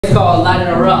It's called Lighting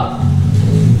Her Up.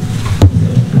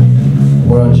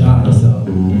 World genre, so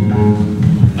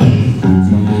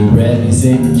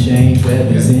represent the change,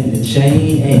 represent the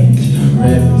change,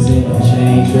 represent the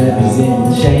change,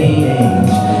 represent the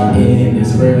change. In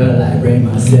this world, I bring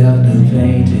myself to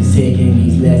pain, just taking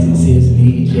these lessons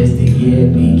seriously, just to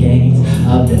give me gains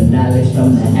of the knowledge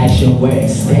from the action where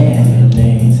it's standing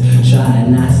lanes.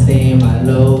 Trying not stay in my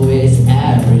lowest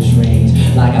average range,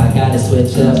 like I gotta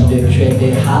switch up the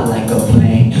credit hot like a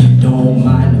plane. Don't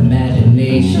mind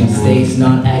imagination, states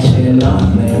non-action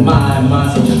on play. My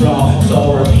mind so strong,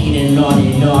 so repeating on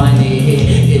and on.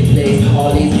 It plays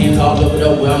all these games all over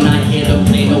the world. I'm not here to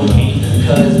play no game,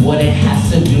 cause what it has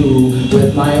to do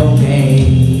with my own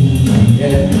pain,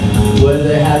 yeah. What does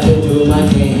it have to do with my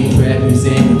pain?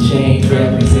 Represent the change,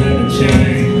 represent the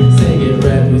change. Sing it,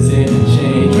 represent the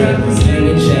change, represent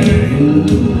the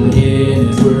change. In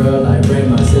this world I bring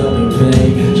myself to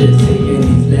play, just taking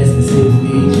these lessons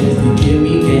seriously, just to give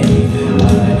me gain.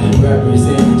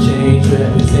 Represent the change,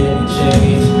 represent the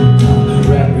change.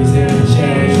 Represent the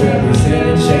change, represent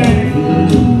the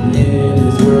change. In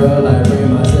this world I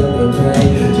bring myself to play,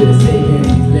 just taking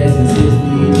these lessons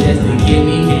seriously, just to give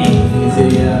me gain.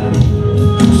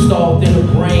 Stalled in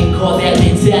the brain, call that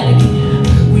mentality.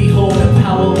 We hold the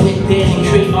power within and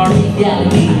create our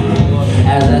reality.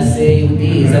 As I say with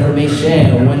these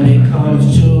affirmations, when it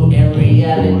comes to in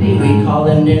reality, we call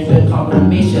it for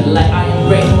confirmation. Like I am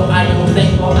grateful, I am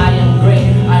thankful, I am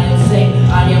great, I am safe,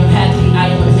 I am happy, I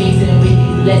am amazing with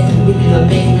these lessons, with these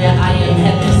amazement. I am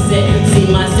heaven sent,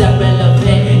 see myself relevant.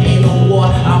 Ain't no war,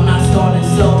 I'm not starting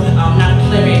so, I'm not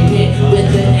clearing it with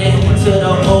the N to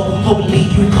the O. Hopefully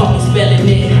you caught me spelling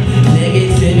it.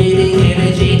 Negativity,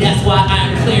 energy, that's why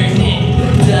I'm clearing it.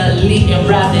 Delete and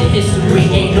write the history,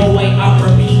 ain't no way I'm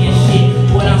repeating shit.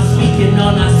 What I'm speaking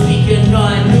on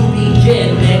new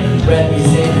beginning.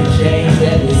 Represent the change,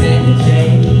 represent the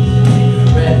change.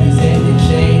 Represent the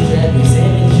change,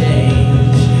 represent the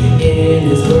change. In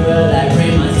this world I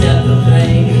bring myself to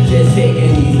pain, just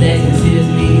taking these lessons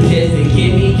seriously, just to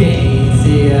give me gains.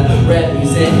 Yeah,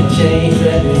 represent the change,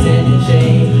 represent the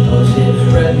change. Oh shit,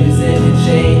 represent the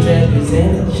change,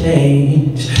 represent the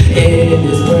change. In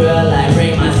this world I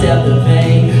bring myself to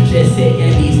pain, just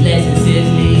taking these lessons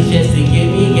seriously, just to give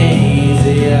me gains.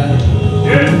 Yeah.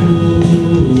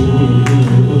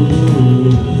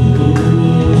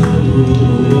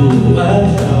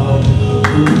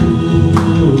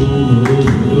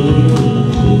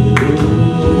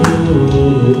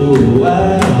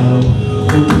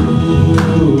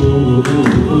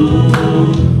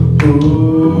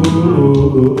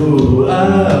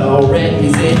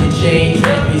 Represent the change,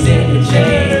 represent the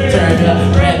change. Turn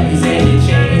up, represent the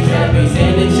change,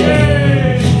 represent the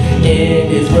change. In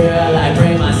this world I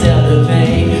bring myself to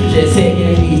pain, just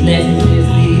taking these lessons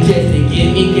seriously, just to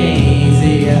give me gains.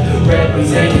 Yeah,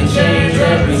 represent the change,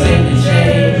 represent the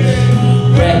change.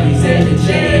 Represent the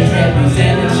change,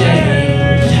 represent the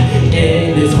change.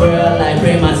 In this world I